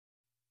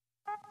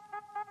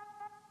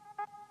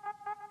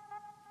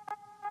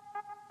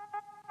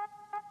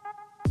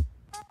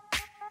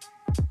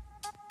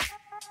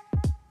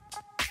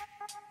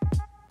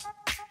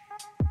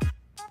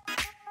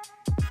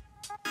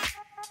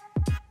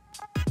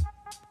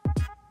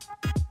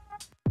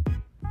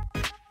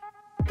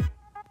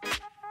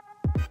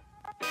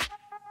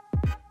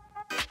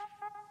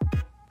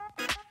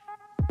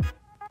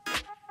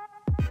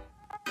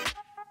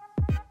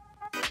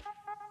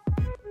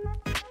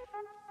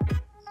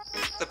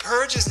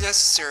purge is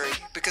necessary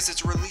because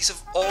it's a release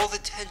of all the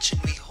tension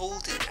we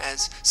hold in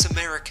as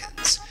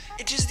Samaritans.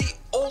 It is the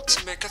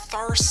ultimate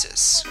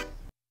catharsis.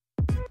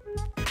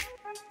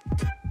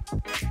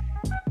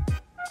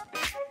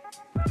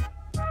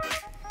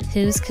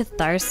 Who's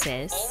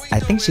Catharsis? I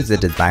think she's a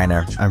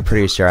designer. I'm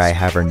pretty sure I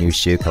have her new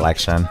shoe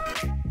collection.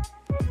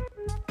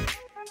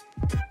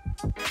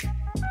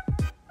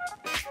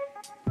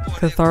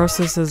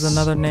 Catharsis is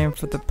another name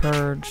for the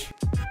purge.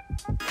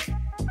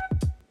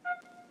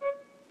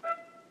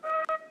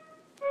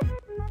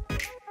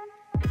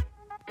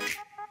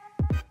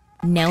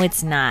 No,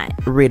 it's not.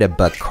 Read a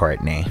book,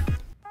 Courtney.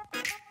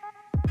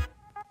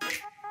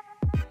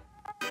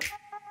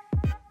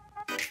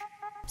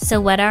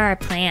 So what are our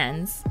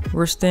plans?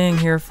 We're staying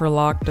here for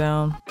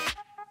lockdown.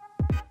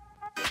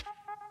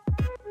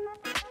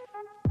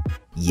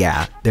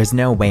 Yeah, there's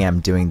no way I'm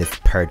doing this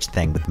purge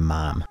thing with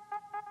Mom.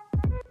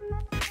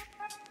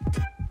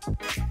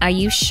 Are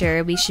you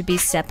sure we should be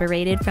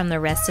separated from the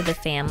rest of the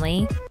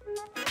family?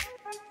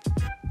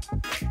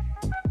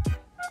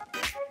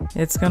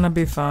 It's gonna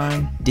be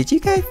fine. Did you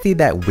guys see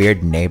that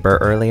weird neighbor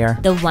earlier?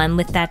 The one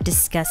with that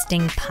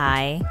disgusting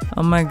pie?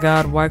 Oh my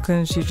god, why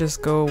couldn't she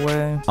just go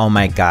away? Oh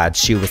my god,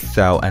 she was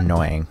so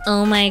annoying.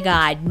 Oh my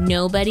god,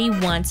 nobody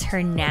wants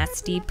her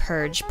nasty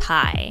purge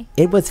pie.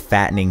 It was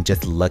fattening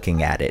just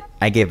looking at it.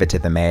 I gave it to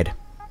the maid.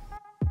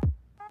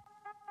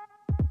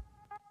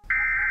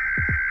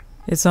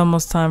 It's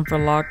almost time for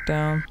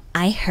lockdown.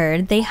 I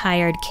heard they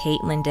hired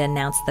Caitlin to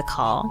announce the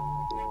call.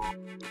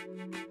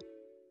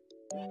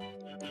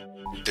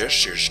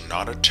 This is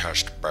not a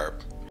test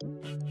burp.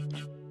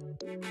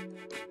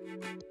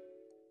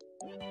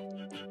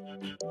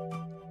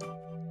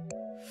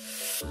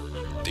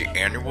 The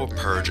annual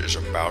purge is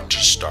about to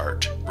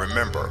start.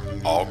 Remember,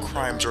 all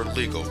crimes are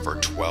legal for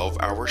 12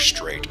 hours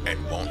straight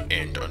and won't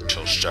end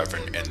until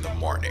 7 in the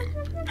morning.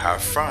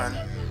 Have fun.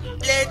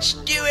 Let's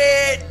do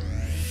it!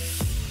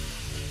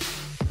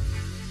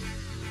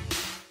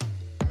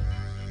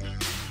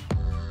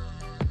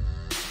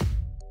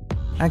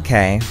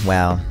 Okay,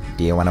 well,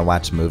 do you want to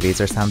watch movies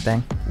or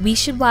something? We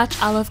should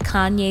watch all of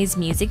Kanye's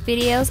music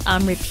videos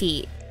on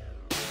repeat.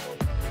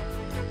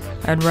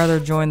 I'd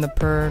rather join the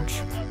purge.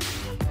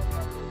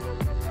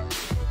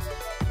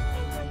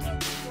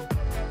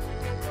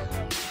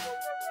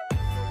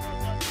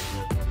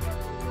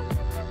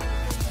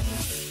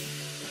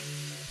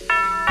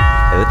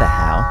 Who the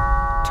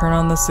hell? Turn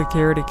on the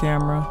security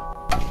camera.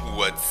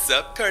 What's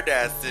up,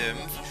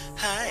 Cardassians?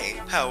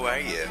 Hi, how are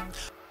you?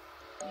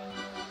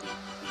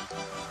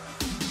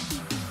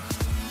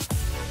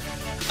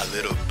 A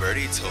little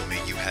birdie told me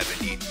you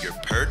haven't eaten your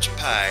purge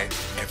pie.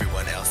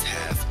 Everyone else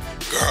has.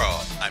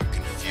 Girl, I'm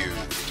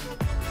confused.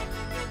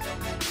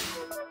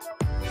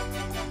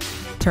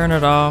 Turn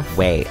it off.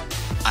 Wait,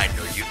 I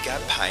know you've got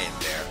pie in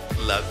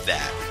there. Love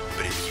that.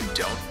 But if you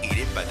don't eat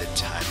it by the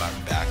time our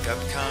backup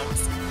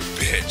comes,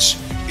 bitch,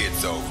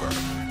 it's over.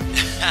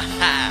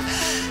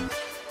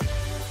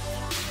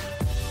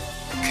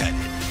 Cut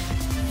it.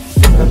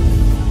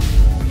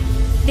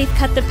 They've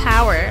cut the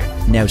power.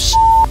 no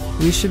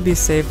We should be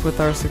safe with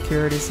our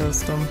security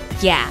system.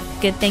 Yeah,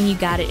 good thing you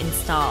got it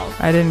installed.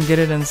 I didn't get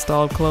it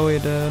installed, Chloe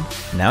did.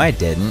 No, I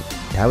didn't.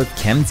 That was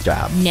Kim's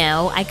job.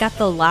 No, I got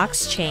the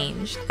locks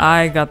changed.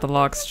 I got the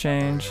locks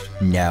changed.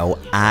 No,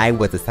 I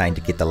was assigned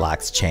to get the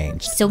locks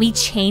changed. So we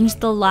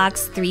changed the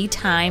locks 3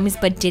 times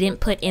but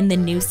didn't put in the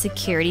new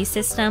security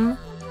system?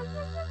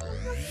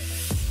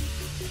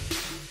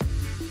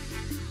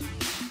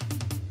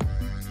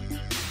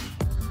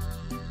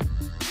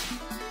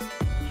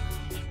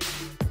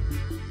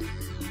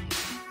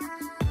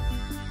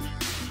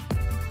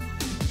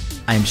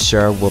 I'm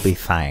sure we'll be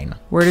fine.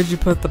 Where did you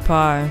put the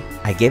pie?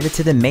 I gave it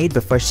to the maid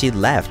before she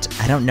left.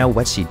 I don't know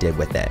what she did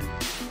with it.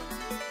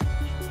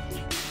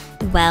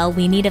 Well,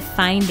 we need to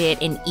find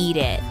it and eat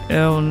it.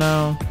 Oh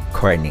no.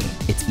 Courtney,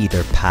 it's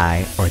either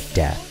pie or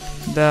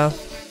death.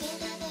 Death.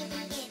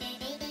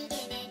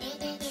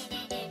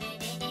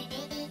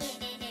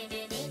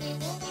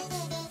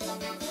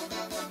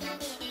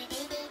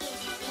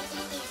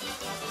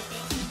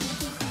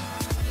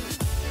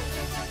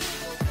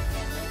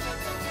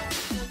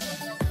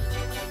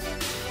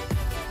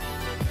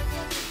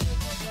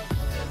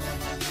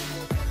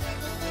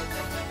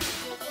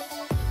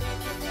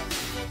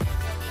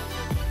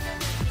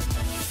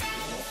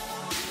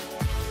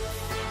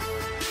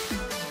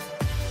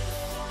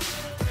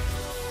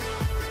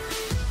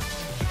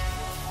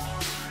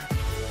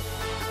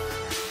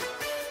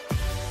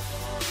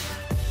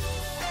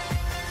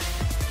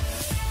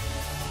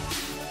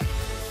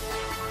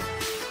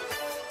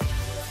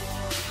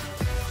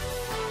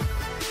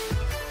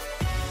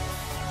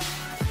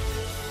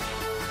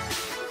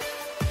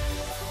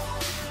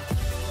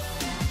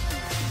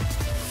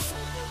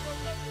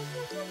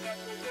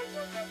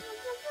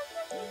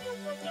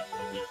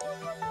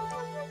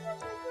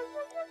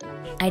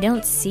 I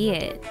don't see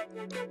it.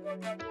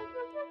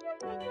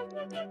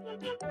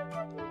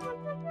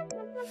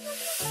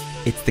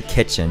 It's the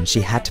kitchen. She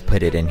had to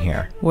put it in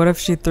here. What if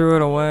she threw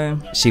it away?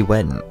 She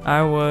wouldn't.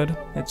 I would.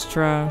 It's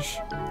trash.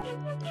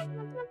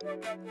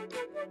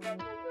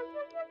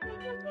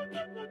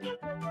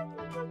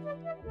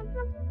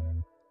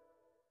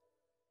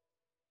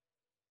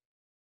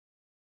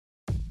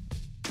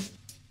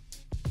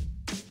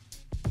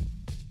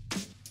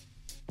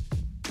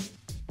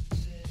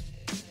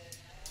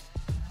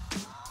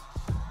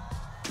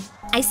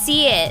 I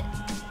see it.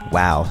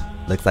 Wow,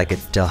 looks like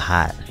it's still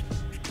hot.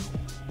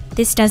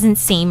 This doesn't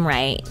seem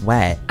right.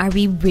 What? Are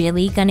we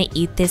really gonna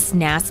eat this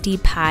nasty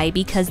pie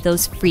because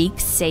those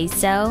freaks say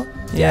so?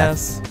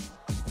 Yes.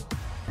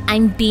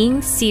 I'm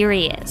being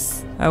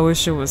serious. I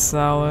wish it was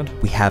salad.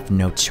 We have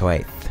no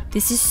choice.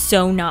 This is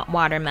so not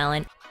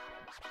watermelon.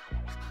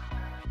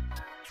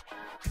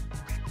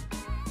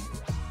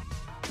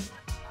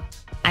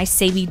 I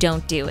say we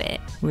don't do it.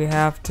 We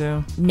have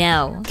to.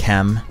 No.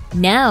 Kim,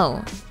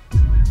 No.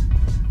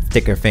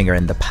 stick your finger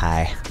in the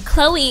pie.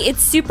 Chloe,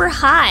 it's super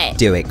hot.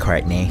 Do it,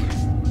 Courtney.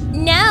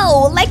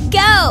 No, let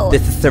go.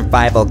 This is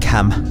survival,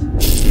 Kim.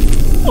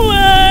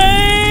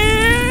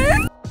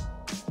 What?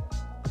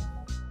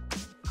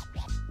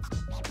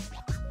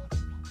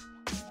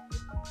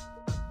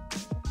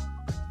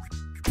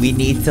 We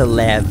need to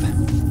live.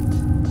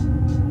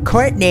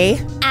 Courtney!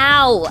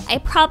 Ow, I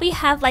probably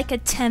have like a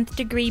 10th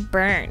degree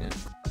burn.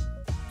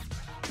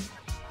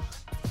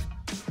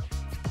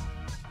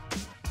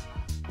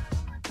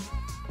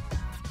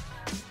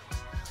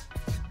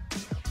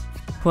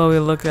 Chloe,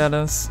 look at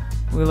us.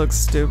 We look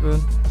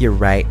stupid. You're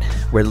right.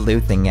 We're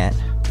losing it.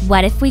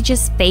 What if we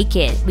just fake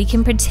it? We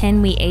can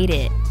pretend we ate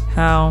it.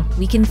 How?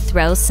 We can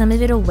throw some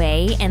of it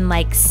away and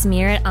like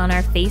smear it on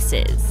our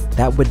faces.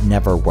 That would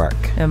never work.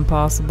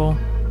 Impossible.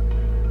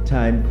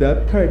 Time's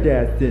up,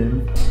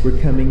 Kardashians.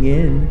 We're coming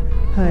in.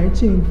 Hi,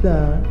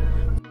 Chainsaw.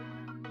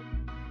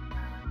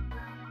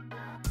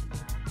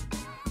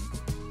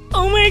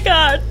 Oh my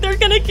god, they're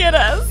gonna get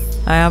us.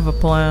 I have a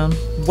plan.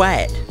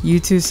 What? You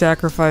two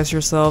sacrifice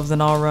yourselves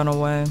and I'll run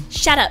away.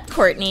 Shut up,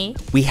 Courtney.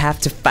 We have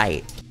to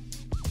fight.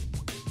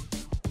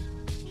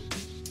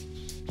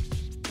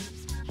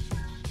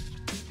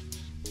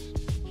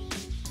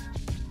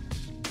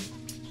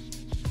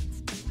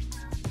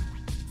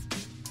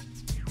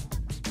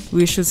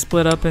 We should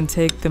split up and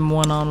take them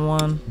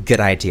one-on-one. Good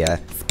idea.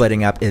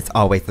 Splitting up is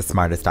always the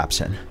smartest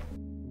option.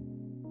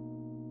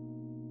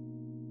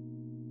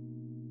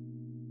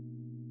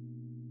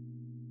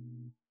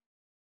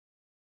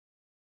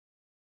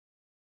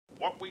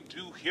 What we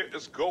do here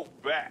is go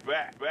back.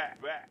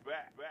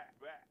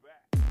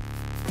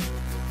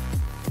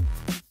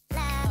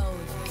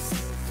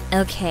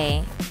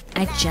 Okay,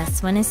 I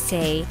just want to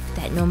say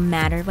that no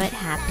matter what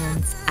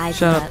happens, I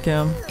Shut love up,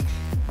 Kim.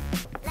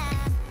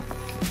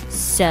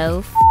 so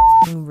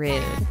f***ing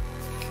rude.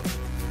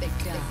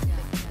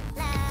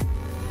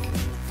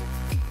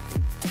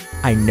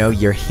 I know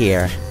you're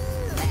here.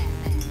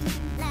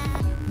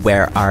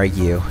 Where are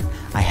you?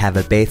 I have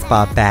a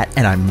baseball bat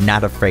and I'm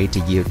not afraid to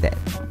use it.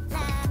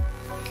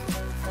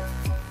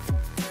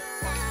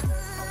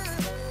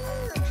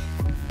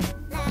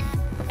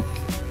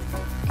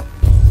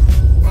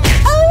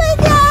 Oh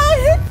my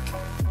god!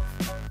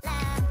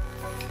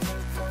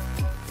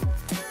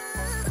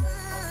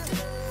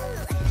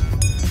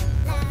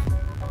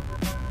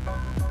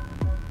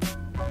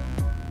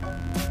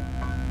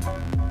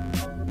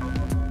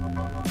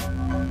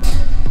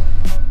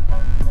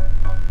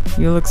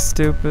 You look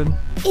stupid.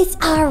 It's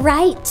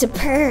alright to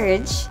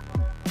purge.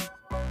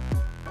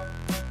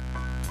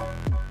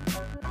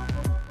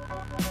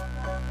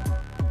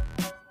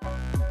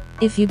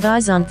 If you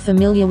guys aren't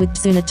familiar with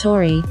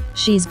Tsunatori,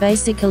 she's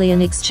basically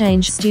an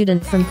exchange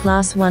student from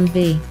Class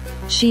 1B.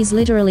 She's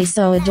literally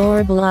so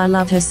adorable, I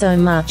love her so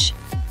much.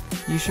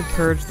 You should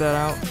purge that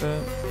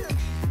outfit.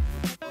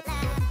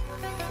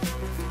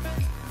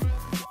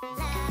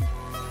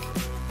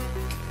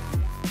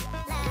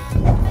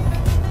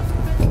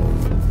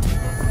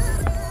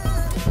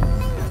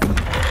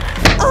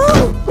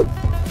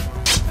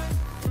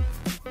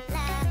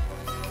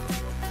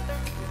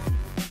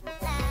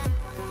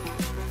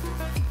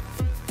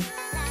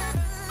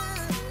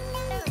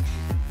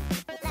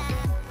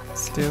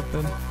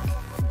 Stupid.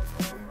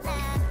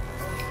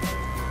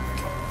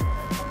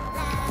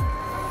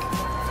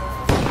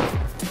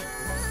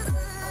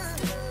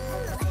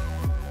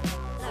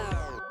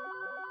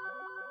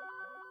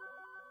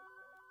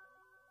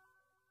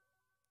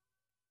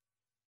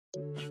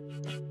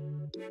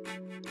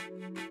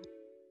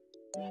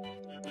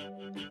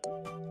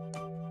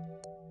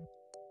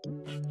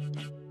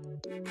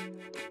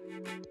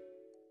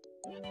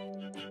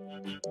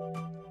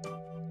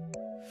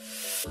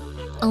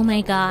 Oh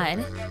my god.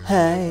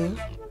 Hey.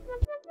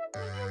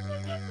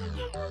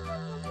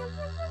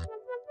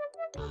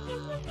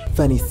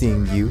 Funny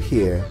seeing you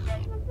here.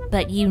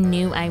 But you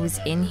knew I was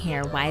in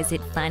here. Why is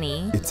it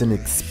funny? It's an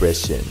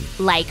expression.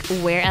 Like,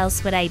 where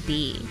else would I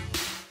be?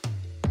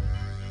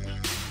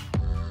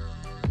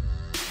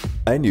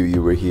 I knew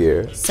you were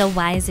here. So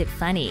why is it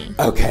funny?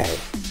 Okay.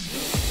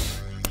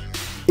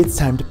 It's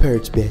time to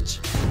purge, bitch.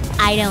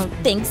 I don't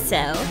think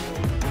so.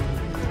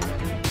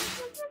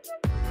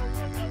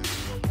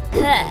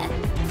 Huh.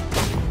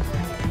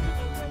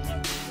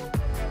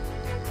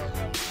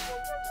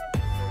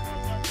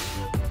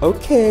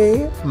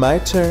 Okay, my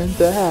turn,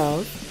 the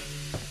house.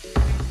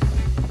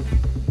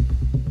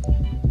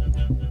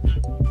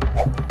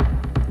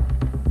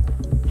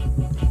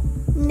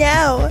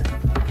 No!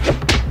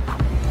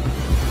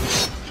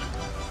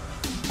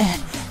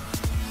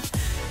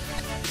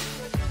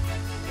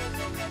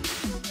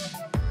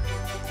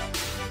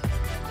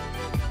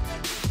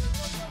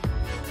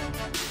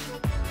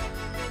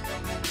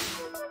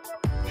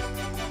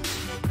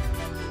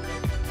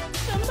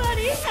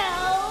 Somebody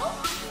help!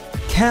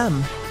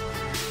 Come.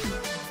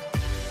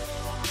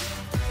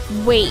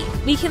 Wait,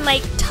 we can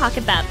talk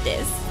about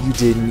this. You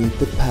didn't eat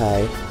the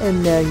pie,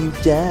 and now you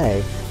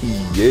die.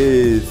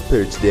 Yes,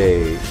 Perch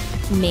Day.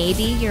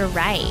 Maybe you're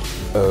right.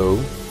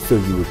 Oh, so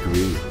you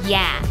agree?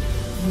 Yeah.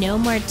 No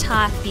more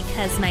talk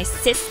because my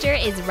sister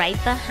is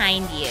right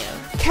behind you.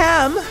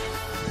 Come.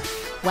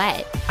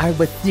 What? I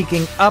was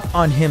sneaking up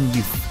on him,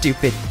 you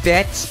stupid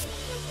bitch.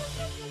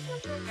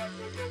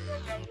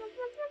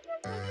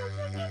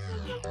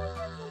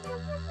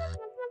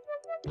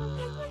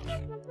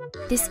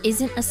 This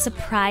isn't a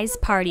surprise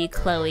party,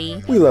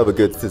 Chloe. We love a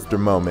good sister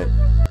moment.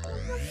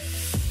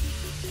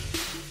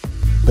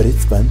 But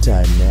it's fun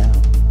time now.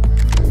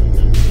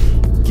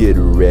 Get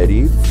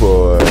ready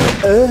for...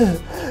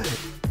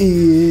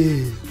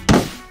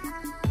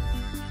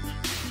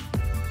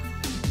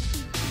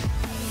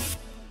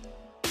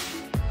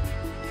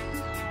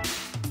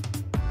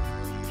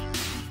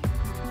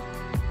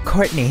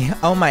 Courtney,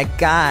 oh my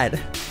god.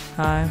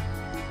 Hi.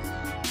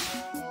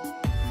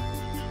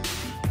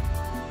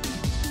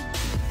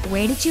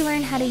 Where did you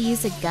learn how to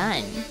use a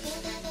gun?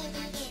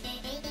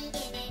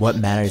 What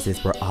matters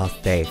is we're all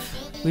safe.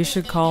 We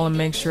should call and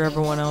make sure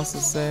everyone else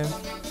is safe.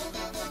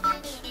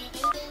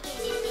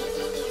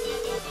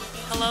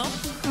 Hello?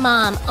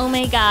 Mom, oh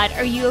my god,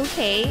 are you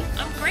okay?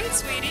 I'm great,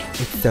 sweetie.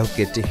 It's so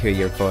good to hear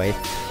your voice.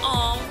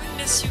 Aw, we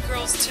miss you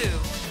girls too.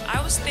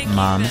 I was thinking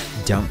Mom,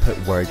 that... don't put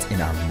words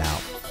in our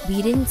mouth.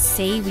 We didn't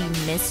say we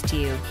missed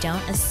you.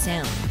 Don't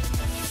assume.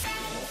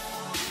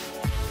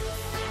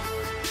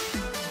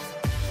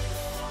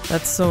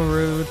 That's so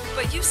rude.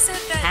 But you said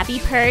that... Happy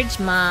purge,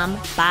 Mom.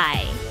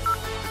 Bye.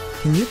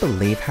 Can you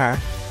believe her?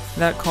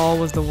 That call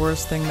was the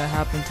worst thing that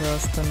happened to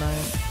us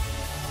tonight.